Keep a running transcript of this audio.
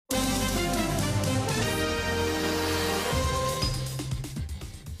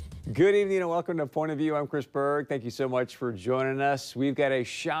Good evening and welcome to Point of View. I'm Chris Berg. Thank you so much for joining us. We've got a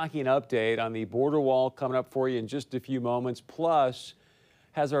shocking update on the border wall coming up for you in just a few moments. Plus,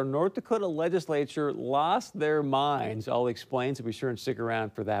 has our North Dakota legislature lost their minds? I'll explain, so be sure and stick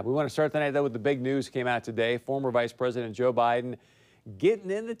around for that. We want to start the night though with the big news came out today. Former Vice President Joe Biden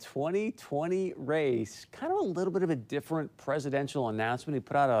getting in the 2020 race. Kind of a little bit of a different presidential announcement. He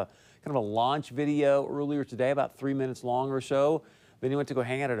put out a kind of a launch video earlier today, about 3 minutes long or so. Then he went to go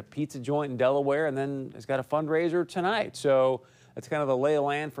hang out at a pizza joint in Delaware, and then he's got a fundraiser tonight. So that's kind of the lay of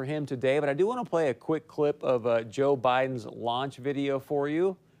land for him today. But I do want to play a quick clip of Joe Biden's launch video for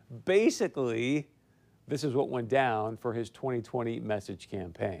you. Basically, this is what went down for his 2020 message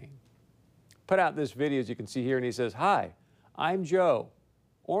campaign. Put out this video, as you can see here, and he says, "Hi, I'm Joe.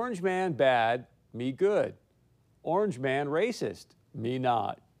 Orange man bad, me good. Orange man racist, me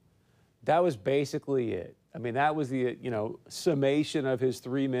not." That was basically it. I mean, that was the, summation of his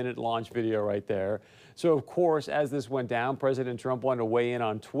 3-minute launch video right there. So, of course, as this went down, President Trump wanted to weigh in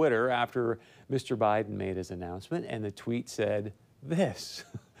on Twitter after Mr. Biden made his announcement, and the tweet said this: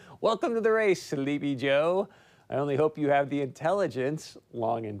 "Welcome to the race, Sleepy Joe. I only hope you have the intelligence,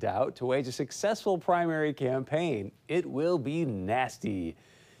 long in doubt, to wage a successful primary campaign. It will be nasty.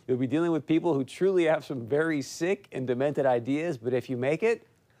 You'll be dealing with people who truly have some very sick and demented ideas, but if you make it,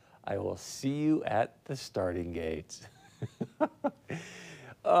 I will see you at the starting gates."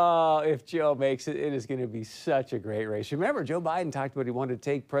 Oh, if Joe makes it, it is going to be such a great race. Remember, Joe Biden talked about he wanted to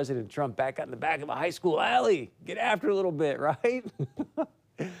take President Trump back out in the back of a high school alley. Get after it a little bit, right?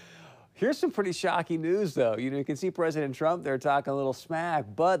 Here's some pretty shocking news, though. You can see President Trump there talking a little smack,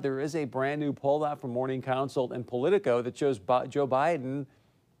 but there is a brand new poll out from Morning Consult and Politico that shows Joe Biden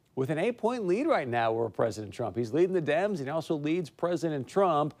with an 8-point lead right now over President Trump. He's leading the Dems, and he also leads President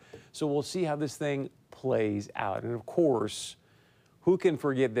Trump. So we'll see how this thing plays out. And of course, who can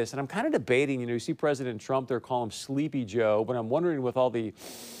forget this? And I'm kind of debating, you see President Trump there call him Sleepy Joe, but I'm wondering with all the,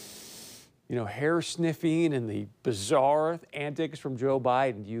 hair sniffing and the bizarre antics from Joe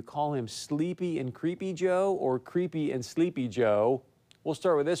Biden, do you call him Sleepy and Creepy Joe or Creepy and Sleepy Joe? We'll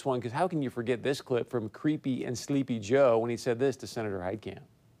start with this one, because how can you forget this clip from Creepy and Sleepy Joe when he said this to Senator Heitkamp?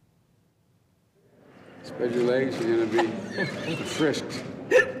 Spread your legs, you're going to be frisked.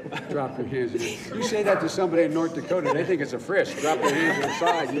 Drop your hands. You say that to somebody in North Dakota, they think it's a frisk. Drop your hands to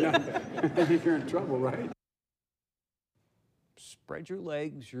the side, you're in trouble, right? Spread your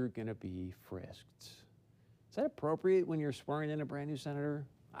legs, you're going to be frisked. Is that appropriate when you're swearing in a brand new senator?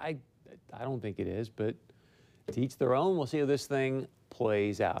 I don't think it is, but to each their own. We'll see how this thing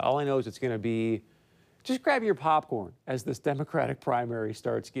plays out. All I know is it's going to be, just grab your popcorn as this Democratic primary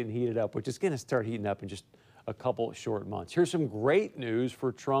starts getting heated up, which is going to start heating up in just a couple short months. Here's some great news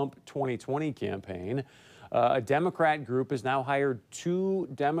for Trump 2020 campaign. A Democrat group has now hired 2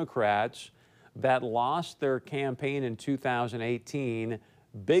 Democrats that lost their campaign in 2018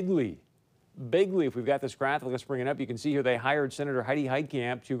 bigly. If we've got this graphic, let's bring it up. You can see here they hired Senator Heidi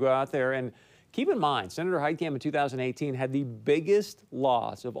Heitkamp to go out there and keep in mind, Senator Heitkamp in 2018 had the biggest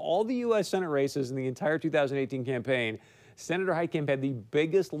loss of all the U.S. Senate races in the entire 2018 campaign. Senator Heitkamp had the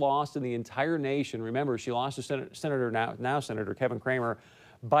biggest loss in the entire nation. Remember, she lost to Senator Kevin Cramer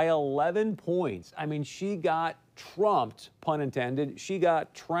by 11 points. I mean, she got trumped, pun intended. She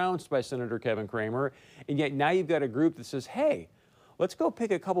got trounced by Senator Kevin Cramer. And yet now you've got a group that says, hey, let's go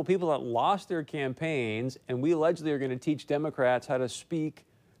pick a couple people that lost their campaigns, and we allegedly are going to teach Democrats how to speak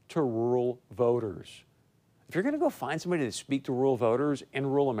to rural voters. If you're going to go find somebody to speak to rural voters in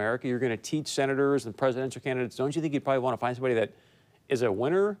rural America, you're going to teach senators and presidential candidates, don't you think you'd probably want to find somebody that is a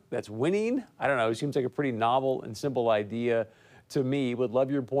winner, that's winning? I don't know. It seems like a pretty novel and simple idea to me. Would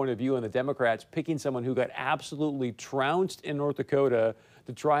love your point of view on the Democrats picking someone who got absolutely trounced in North Dakota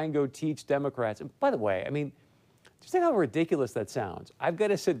to try and go teach Democrats. And by the way, I mean, just think how ridiculous that sounds. I've got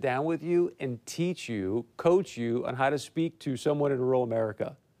to sit down with you and teach you, coach you on how to speak to someone in rural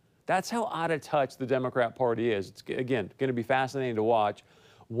America. That's how out of touch the Democrat Party is. It's, again, going to be fascinating to watch.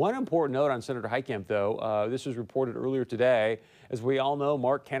 One important note on Senator Heitkamp, though, this was reported earlier today. As we all know,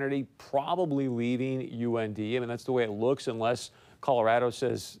 Mark Kennedy probably leaving UND. I mean, that's the way it looks unless Colorado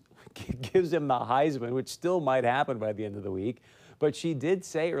says, gives him the Heisman, which still might happen by the end of the week. But she did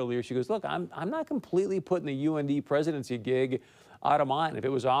say earlier, she goes, look, I'm not completely putting the UND presidency gig out of mind. If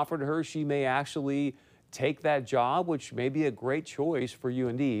it was offered to her, she may actually take that job, which may be a great choice for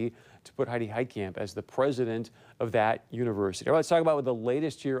UND to put Heidi Heitkamp as the president of that university. All right, let's talk about the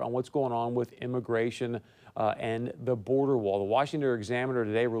latest here on what's going on with immigration and the border wall. The Washington Examiner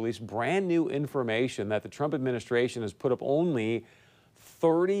today released brand new information that the Trump administration has put up only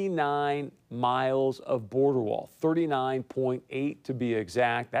 39 miles of border wall, 39.8 to be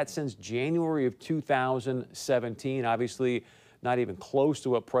exact. That's since January of 2017. Obviously, not even close to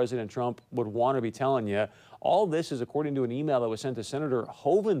what President Trump would want to be telling you. All this is according to an email that was sent to Senator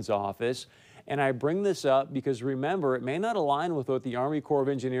Hovind's office. And I bring this up because, remember, it may not align with what the Army Corps of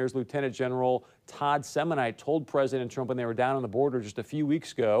Engineers Lieutenant General Todd Semonite told President Trump when they were down on the border just a few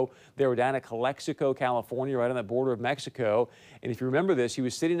weeks ago. They were down at Calexico, California, right on the border of Mexico. And if you remember this, he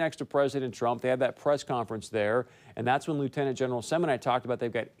was sitting next to President Trump. They had that press conference there. And that's when Lieutenant General Semonite talked about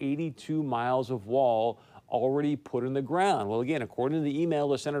they've got 82 miles of wall already put in the ground. Well, again, according to the email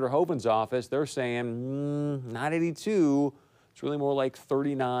to Senator Hovind's office, they're saying, not 82. It's really more like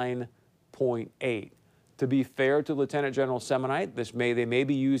 39.8. To be fair to Lieutenant General Semonite, they may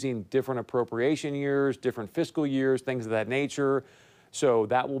be using different appropriation years, different fiscal years, things of that nature. So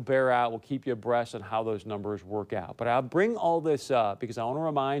that will bear out. We'll keep you abreast on how those numbers work out. But I'll bring all this up because I want to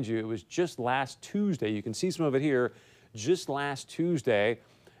remind you, it was just last Tuesday. You can see some of it here. Just last Tuesday,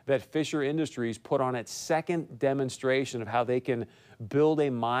 that Fisher Industries put on its second demonstration of how they can build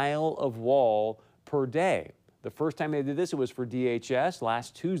a mile of wall per day. The first time they did this, it was for DHS.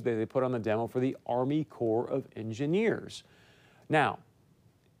 Last Tuesday, they put on the demo for the Army Corps of Engineers. Now,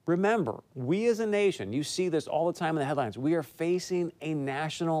 remember, we as a nation, you see this all the time in the headlines, we are facing a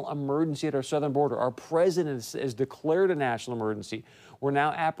national emergency at our southern border. Our president has declared a national emergency. We're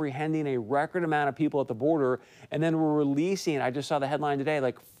now apprehending a record amount of people at the border, and then we're releasing, I just saw the headline today,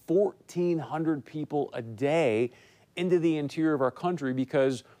 like 1,400 people a day into the interior of our country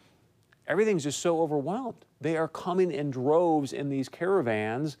because everything's just so overwhelmed. They are coming in droves in these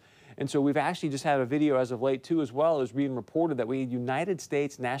caravans. And so we've actually just had a video as of late, too, as well, as being reported that we had United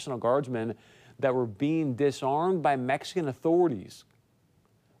States National Guardsmen that were being disarmed by Mexican authorities.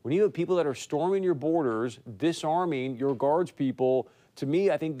 When you have people that are storming your borders, disarming your guards people, to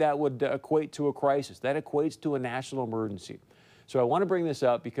me, I think that would equate to a crisis. That equates to a national emergency. So I want to bring this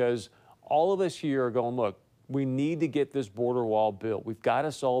up because all of us here are going, look, we need to get this border wall built. We've got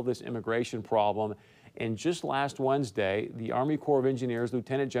to solve this immigration problem. And just last Wednesday, the Army Corps of Engineers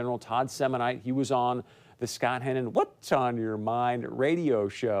Lieutenant General Todd Semonite, he was on the Scott Hennon What's on Your Mind radio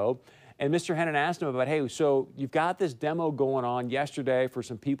show. And Mr. Hennon asked him about, hey, so you've got this demo going on yesterday for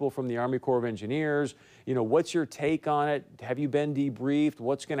some people from the Army Corps of Engineers. You know, what's your take on it? Have you been debriefed?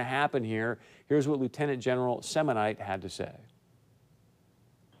 What's going to happen here? Here's what Lieutenant General Semonite had to say.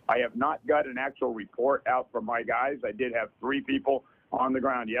 I have not got an actual report out from my guys. I did have 3 people on the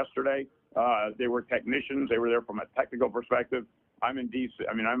ground yesterday. They were technicians. They were there from a technical perspective. I'm in DC.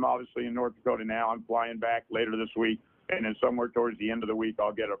 I mean, I'm obviously in North Dakota now. I'm flying back later this week. And then somewhere towards the end of the week,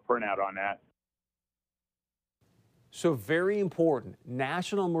 I'll get a printout on that. So very important,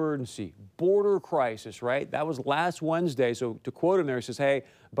 national emergency, border crisis, right? That was last Wednesday. So to quote him there, he says, hey,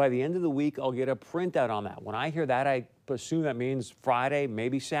 by the end of the week, I'll get a printout on that. When I hear that, I assume that means Friday,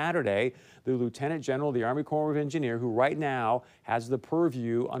 maybe Saturday. The Lieutenant General of the Army Corps of Engineers, who right now has the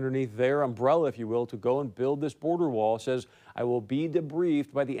purview underneath their umbrella, if you will, to go and build this border wall, says, I will be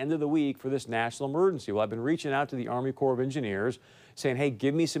debriefed by the end of the week for this national emergency. Well, I've been reaching out to the Army Corps of Engineers saying, hey,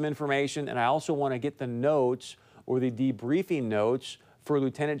 give me some information. And I also want to get the notes or the debriefing notes for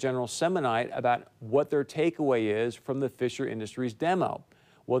Lieutenant General Semonite about what their takeaway is from the Fisher Industries demo.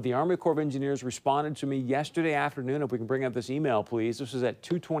 Well, the Army Corps of Engineers responded to me yesterday afternoon. If we can bring up this email, please. This was at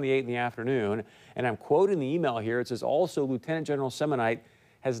 2:28 in the afternoon. And I'm quoting the email here. It says, also, Lieutenant General Semonite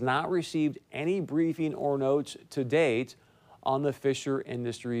has not received any briefing or notes to date on the Fisher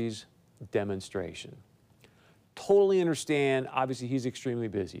Industries demonstration. Totally understand. Obviously, he's extremely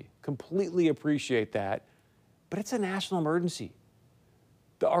busy. Completely appreciate that. But it's a national emergency.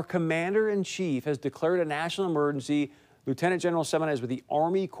 Our commander-in-chief has declared a national emergency. Lieutenant General Semonite is with the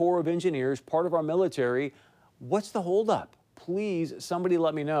Army Corps of Engineers, part of our military. What's the holdup? Please, somebody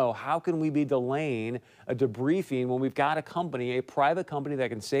let me know. How can we be delaying a debriefing when we've got a company, a private company that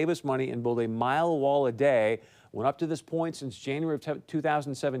can save us money and build a mile wall a day, when up to this point, since January of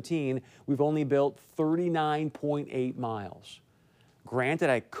 2017, we've only built 39.8 miles. Granted,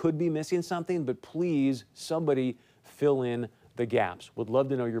 I could be missing something, but please, somebody fill in the gaps. Would love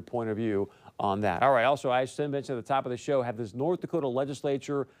to know your point of view on that. All right, also, I mentioned at the top of the show, have this North Dakota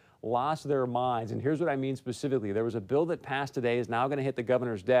legislature lost their minds? And here's what I mean specifically. There was a bill that passed today, is now going to hit the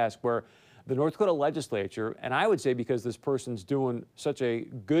governor's desk, where the North Dakota legislature, and I would say because this person's doing such a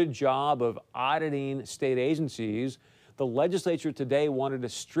good job of auditing state agencies, the legislature today wanted to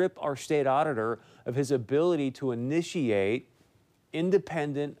strip our state auditor of his ability to initiate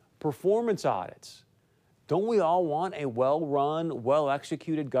independent performance audits. Don't we all want a well-run,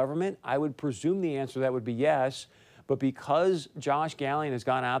 well-executed government? I would presume the answer to that would be yes. But because Josh Gallion has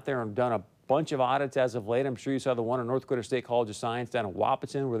gone out there and done a bunch of audits as of late, I'm sure you saw the one at North Dakota State College of Science down in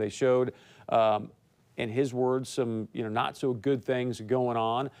Wahpeton where they showed, in his words, some not so good things going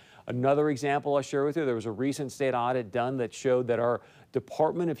on. Another example I'll share with you, there was a recent state audit done that showed that our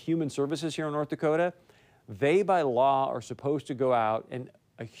Department of Human Services here in North Dakota, they by law are supposed to go out, and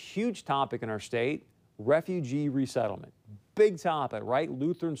a huge topic in our state, refugee resettlement. Big topic, right?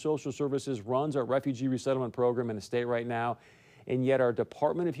 Lutheran Social Services runs our refugee resettlement program in the state right now, and yet our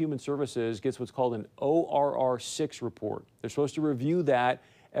Department of Human Services gets what's called an ORR 6 report. They're supposed to review that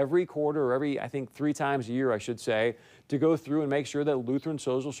every quarter, or every, I think 3 times a year, I should say, to go through and make sure that Lutheran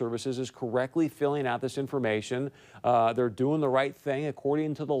Social Services is correctly filling out this information. They're doing the right thing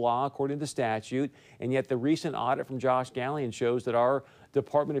according to the law, according to the statute, and yet the recent audit from Josh Gallion shows that our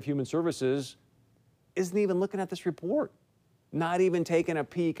Department of Human Services isn't even looking at this report, not even taking a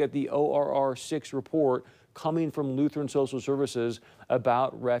peek at the ORR 6 report coming from Lutheran Social Services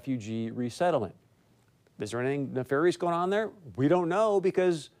about refugee resettlement. Is there anything nefarious going on there? We don't know,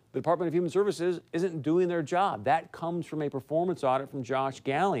 because the Department of Human Services isn't doing their job. That comes from a performance audit from Josh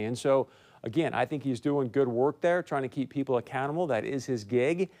Gallion. So again, I think he's doing good work there, trying to keep people accountable. That is his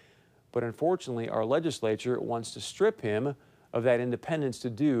gig. But unfortunately, our legislature wants to strip him of that independence to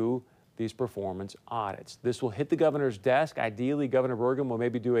do these performance audits. This will hit the governor's desk. Ideally, Governor Burgum will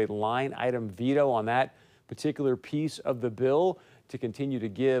maybe do a line item veto on that particular piece of the bill to continue to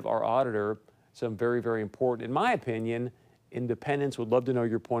give our auditor some very, very important, in my opinion, independence. Would love to know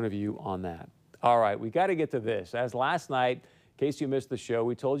your point of view on that. All right, we got to get to this. As last night, in case you missed the show,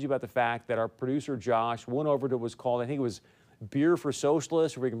 we told you about the fact that our producer Josh went over to what was called, I think it was Beer for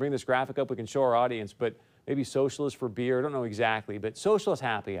Socialists, or we can bring this graphic up, we can show our audience, but maybe Socialists for Beer, I don't know exactly, but Socialist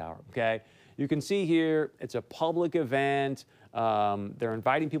Happy Hour, okay? You can see here, it's a public event. They're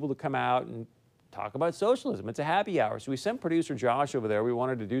inviting people to come out and talk about socialism. It's a happy hour. So we sent producer Josh over there. We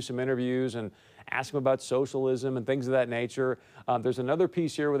wanted to do some interviews and ask him about socialism and things of that nature. There's another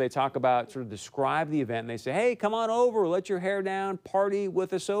piece here where they talk about, sort of describe the event, and they say, hey, come on over, let your hair down, party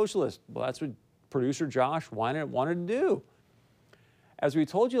with a socialist. Well, that's what producer Josh wanted to do. As we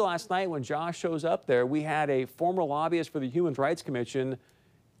told you last night, when Josh shows up there, we had a former lobbyist for the Human Rights Commission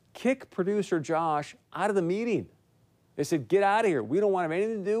kick producer Josh out of the meeting. They said, get out of here. We don't want to have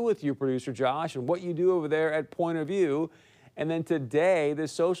anything to do with you, producer Josh, and what you do over there at Point of View. And then today,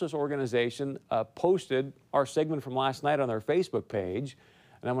 this socialist organization posted our segment from last night on their Facebook page.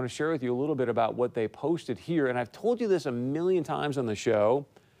 And I'm going to share with you a little bit about what they posted here. And I've told you this a million times on the show.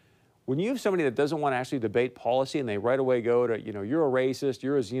 When you have somebody that doesn't want to actually debate policy and they right away go to, you're a racist,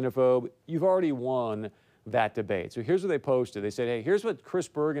 you're a xenophobe, you've already won that debate. So here's what they posted. They said, hey, here's what Chris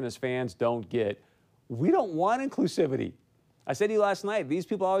Berg and his fans don't get. We don't want inclusivity. I said to you last night, these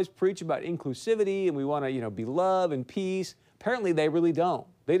people always preach about inclusivity and we want to, be love and peace. Apparently they really don't.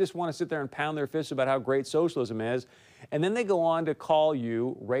 They just want to sit there and pound their fists about how great socialism is. And then they go on to call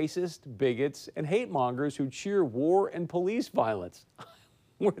you racist, bigots, and hate mongers who cheer war and police violence.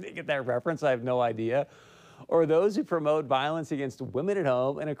 Where they get that reference, I have no idea. Or those who promote violence against women at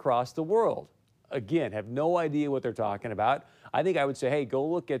home and across the world. Again, have no idea what they're talking about. I think I would say, hey, go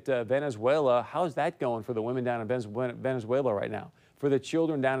look at Venezuela. How's that going for the women down in Venezuela right now? For the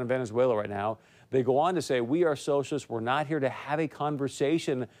children down in Venezuela right now? They go on to say, we are socialists. We're not here to have a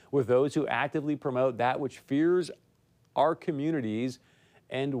conversation with those who actively promote that which fears our communities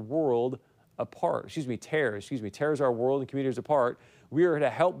and world apart. Tears our world and communities apart. We are to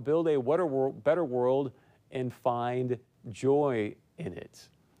help build a better world and find joy in it.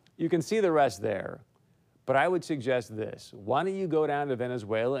 You can see the rest there. But I would suggest this. Why don't you go down to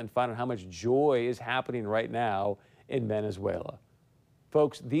Venezuela and find out how much joy is happening right now in Venezuela?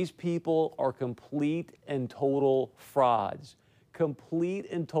 Folks, these people are complete and total frauds. Complete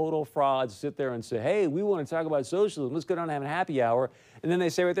and total frauds sit there and say, hey, we want to talk about socialism. Let's go down and have a happy hour. And then they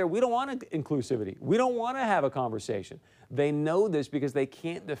say right there, we don't want inclusivity. We don't want to have a conversation. They know this because they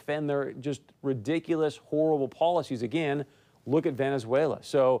can't defend their just ridiculous, horrible policies. Again, look at Venezuela.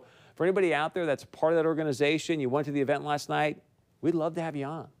 So for anybody out there that's part of that organization, you went to the event last night, we'd love to have you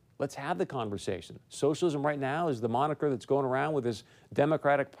on. Let's have the conversation. Socialism right now is the moniker that's going around with this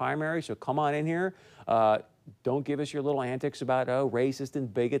Democratic primary, so come on in here. Don't give us your little antics about, racist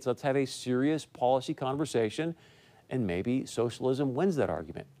and bigots. Let's have a serious policy conversation, and maybe socialism wins that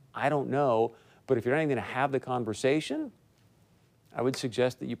argument. I don't know, but if you're not even going to have the conversation, I would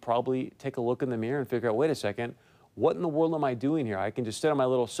suggest that you probably take a look in the mirror and figure out, wait a second, what in the world am I doing here? I can just sit on my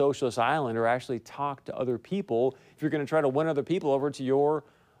little socialist island or actually talk to other people if you're going to try to win other people over to your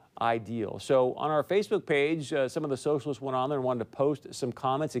ideal. So on our Facebook page, some of the socialists went on there and wanted to post some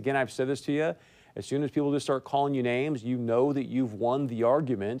comments. Again, I've said this to you. As soon as people just start calling you names, you know that you've won the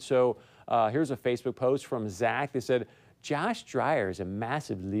argument. So here's a Facebook post from Zach that said, Josh Dreyer is a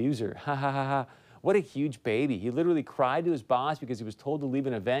massive loser. Ha ha ha ha. What a huge baby. He literally cried to his boss because he was told to leave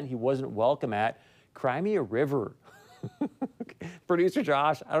an event he wasn't welcome at. Cry me a river. Producer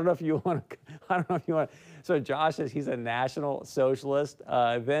Josh, I don't know if you want. So Josh says he's a National Socialist.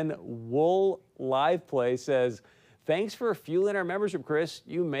 Then Wool Live Play says, thanks for fueling our membership, Chris.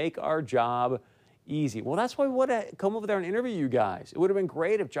 You make our job easy. Well, that's why we want to come over there and interview you guys. It would have been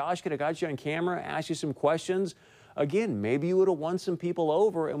great if Josh could have got you on camera, asked you some questions. Again, maybe you would have won some people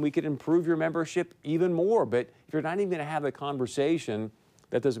over and we could improve your membership even more. But if you're not even going to have a conversation,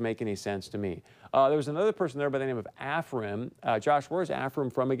 that doesn't make any sense to me. There was another person there by the name of Afrim. Josh, where's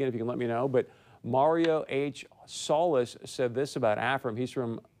Afrim from again, if you can let me know? But Mario H. Solis said this about Afrim.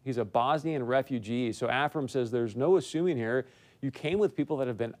 He's a Bosnian refugee. So Afrim says there's no assuming here. You came with people that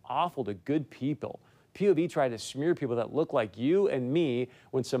have been awful to good people. POV tried to smear people that look like you and me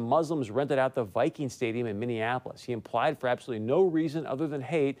when some Muslims rented out the Viking Stadium in Minneapolis. He implied for absolutely no reason other than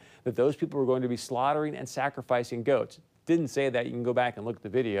hate that those people were going to be slaughtering and sacrificing goats. Didn't say that. You can go back and look at the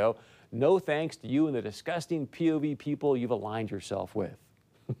video. No thanks to you and the disgusting POV people you've aligned yourself with.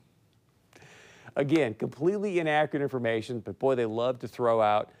 Again, completely inaccurate information, but boy, they love to throw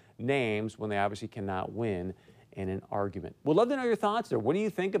out names when they obviously cannot win in an argument. We'd love to know your thoughts there. What do you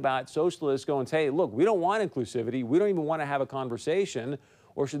think about socialists going, hey, look, we don't want inclusivity. We don't even want to have a conversation.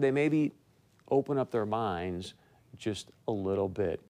 Or should they maybe open up their minds just a little bit?